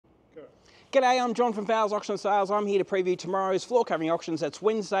G'day, I'm John from Fowles Auctions and Sales. I'm here to preview tomorrow's floor covering auctions. That's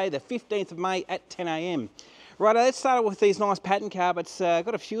Wednesday, the 15th of May at 10 a.m. Right, let's start with these nice pattern carpets.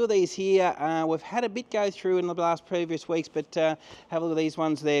 Got a few of these here. We've had a bit go through in the last previous weeks, but have a look at these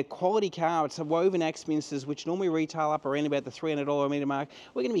ones. They're quality carpets, woven Axminsters, which normally retail up around about the $300 a metre mark.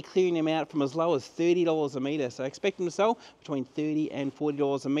 We're going to be clearing them out from as low as $30 a metre, so expect them to sell between $30 and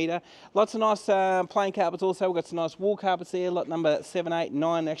 $40 a metre. Lots of nice plain carpets also. We've got some nice wool carpets there, lot number 7, 8,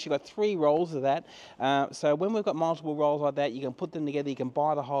 9. Actually got 3 rolls of that. So when we've got multiple rolls like that, you can put them together, you can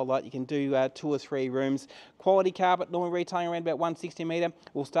buy the whole lot, you can do 2 or 3 rooms. Quality carpet, normally retailing around about 160 a metre.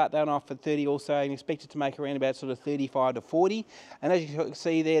 We'll start that off at 30 also, and expect it to make around about sort of 35 to 40. And as you can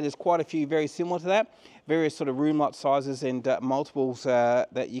see there, there's quite a few very similar to that. Various sort of room lot sizes and multiples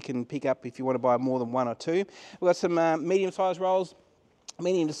that you can pick up if you want to buy more than 1 or 2. We've got some medium-sized rolls.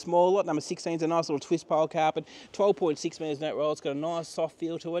 Medium to small, lot number 16 is a nice little twist pile carpet, 12.6 metres in that roll. It's got a nice soft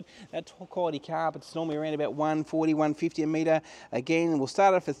feel to it. That quality carpet is normally around about 140, 150 a metre. Again, we'll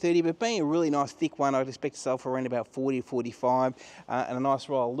start off at 30, but being a really nice thick one, I'd expect to sell for around about 40, 45, and a nice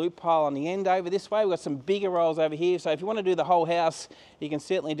roll. Loop pile on the end over this way. We've got some bigger rolls over here, so if you want to do the whole house, you can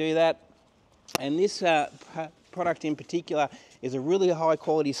certainly do that. And this product in particular is a really high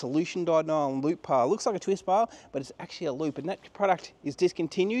quality solution dyed nylon loop pile. Looks like a twist pile, but it's actually a loop, and that product is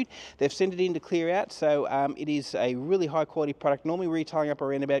discontinued. They've sent it in to clear out, so it is a really high quality product, normally retailing up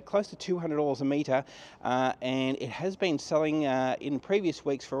around about close to $200 a metre, and it has been selling in previous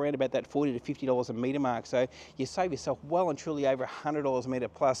weeks for around about that $40 to $50 a metre mark, so you save yourself well and truly over $100 a metre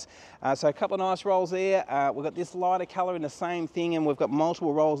plus. So a couple of nice rolls there. We've got this lighter colour in the same thing, and we've got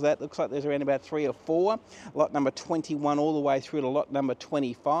multiple rolls of that. Looks like there's around about 3 or 4. Lot number 21 all the way through to lot number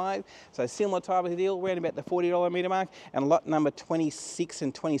 25. So similar type of deal, around about the $40 a metre mark. And lot number 26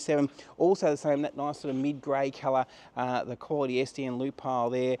 and 27, also the same, that nice sort of mid-grey colour, the quality SDN loop pile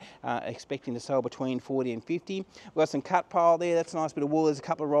there, expecting to sell between 40 and 50. We've got some cut pile there, that's a nice bit of wool. There's a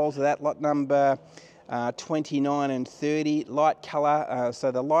couple of rolls of that, lot number 29 and 30, light colour.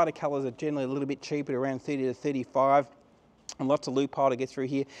 So the lighter colours are generally a little bit cheaper, around 30 to 35. And lots of loop pile to get through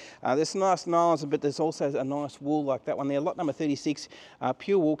here. There's some nice nylons, but there's also a nice wool like that one there. Lot number 36,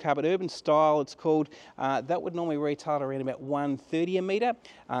 pure wool carpet, urban style it's called. That would normally retail around about 130 a metre,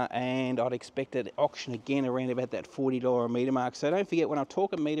 and I'd expect it at auction again around about that $40 a metre mark. So don't forget, when I'm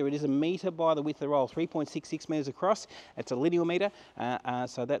talking metre, it is a metre by the width of the roll, 3.66 metres across. It's a linear metre,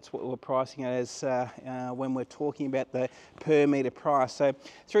 so that's what we're pricing it as when we're talking about the per metre price. So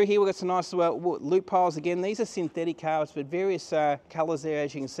through here we've got some nice loop piles again. These are synthetic carpets, but various colours there,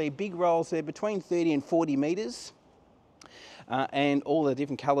 as you can see. Big rolls there, between 30 and 40 metres. And all the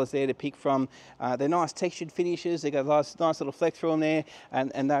different colours there to pick from. They're nice textured finishes. They've got a nice little fleck through them there,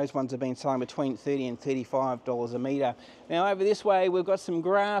 and those ones have been selling between $30 and $35 a metre. Now over this way we've got some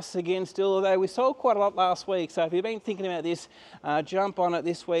grass again still, although we sold quite a lot last week, so if you've been thinking about this, jump on it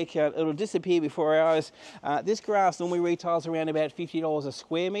this week. It'll disappear before our eyes. This grass normally retails around about $50 a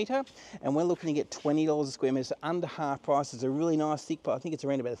square metre, and we're looking to get $20 a square metre, so under half price. It's a really nice thick pile. I think it's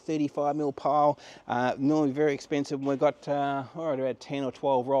around about a 35mm pile, normally very expensive, and we've got about 10 or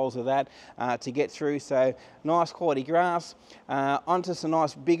 12 rolls of that to get through, so nice quality grass. Onto some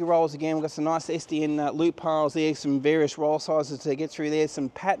nice bigger rolls again. We've got some nice SDN loop piles there, some various roll sizes to get through there, some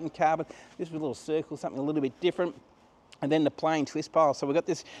pattern carpet. This was a little circle, something a little bit different. And then the plain twist pile. So we've got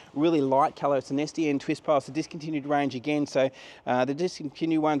this really light colour. It's an SDN twist pile. It's a discontinued range again. So the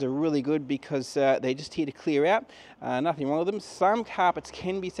discontinued ones are really good because they're just here to clear out. Nothing wrong with them. Some carpets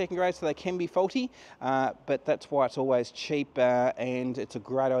can be second grade, so they can be faulty, but that's why it's always cheap, and it's a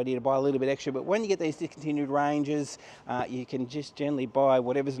great idea to buy a little bit extra. But when you get these discontinued ranges, you can just generally buy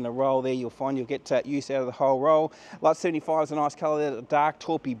whatever's in the roll there. You'll find you'll get use out of the whole roll. Lot 75 is a nice colour there, dark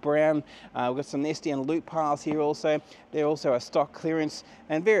taupey brown. We've got some SDN loop piles here also. They're also a stock clearance,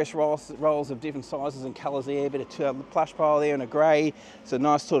 and various rolls of different sizes and colours there. A bit of plush pile there and a grey. It's a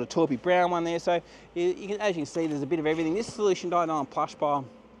nice sort of taupey brown one there. So you can, as you can see, there's a bit of everything. This solution dyed nylon plush pile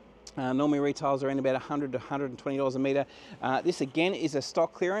normally retails around about $100 to $120 a metre. This again is a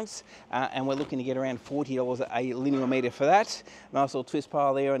stock clearance, and we're looking to get around $40 a linear metre for that. Nice little twist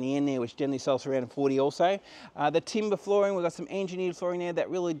pile there on the end there, which generally sells for around $40 also. The timber flooring, we've got some engineered flooring there, that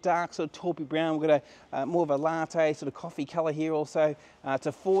really dark sort of taupey brown. We've got a more of a latte sort of coffee colour here also. It's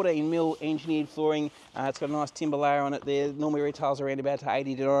a 14mm engineered flooring. It's got a nice timber layer on it there. Normally retails around about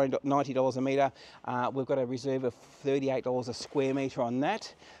 $80 to $90 a metre. We've got a reserve of $38 a square metre on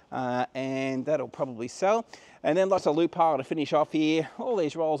that. and that'll probably sell. And then lots of loop pile to finish off here. All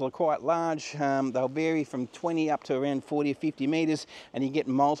these rolls are quite large. They'll vary from 20 up to around 40 or 50 metres, and you get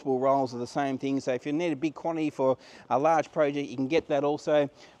multiple rolls of the same thing. So if you need a big quantity for a large project, you can get that also,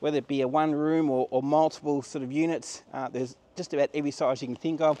 whether it be a one room or multiple sort of units. There's just about every size you can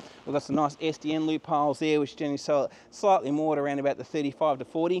think of. We've got some nice SDN loop piles there, which generally sell slightly more at around about the 35 to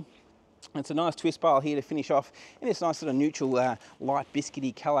 40. It's a nice twist pile here to finish off in this nice sort of neutral light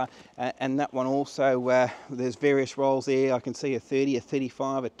biscuity colour, and that one also, there's various rolls there. I can see a 30, a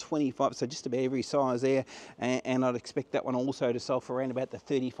 35, a 25, so just about every size there, and I'd expect that one also to sell for around about the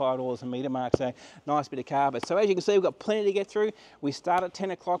 $35 a metre mark, so nice bit of carpet. So as you can see, we've got plenty to get through. We start at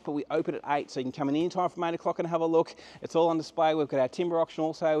 10 o'clock, but we open at 8, so you can come in any time from 8 o'clock and have a look. It's all on display. We've got our timber auction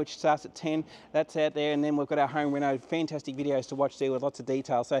also, which starts at 10. That's out there, and then we've got our home reno. Fantastic videos to watch there with lots of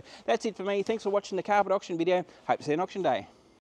detail. So that's it for me. Thanks for watching the carpet auction video. Hope to see you on auction day.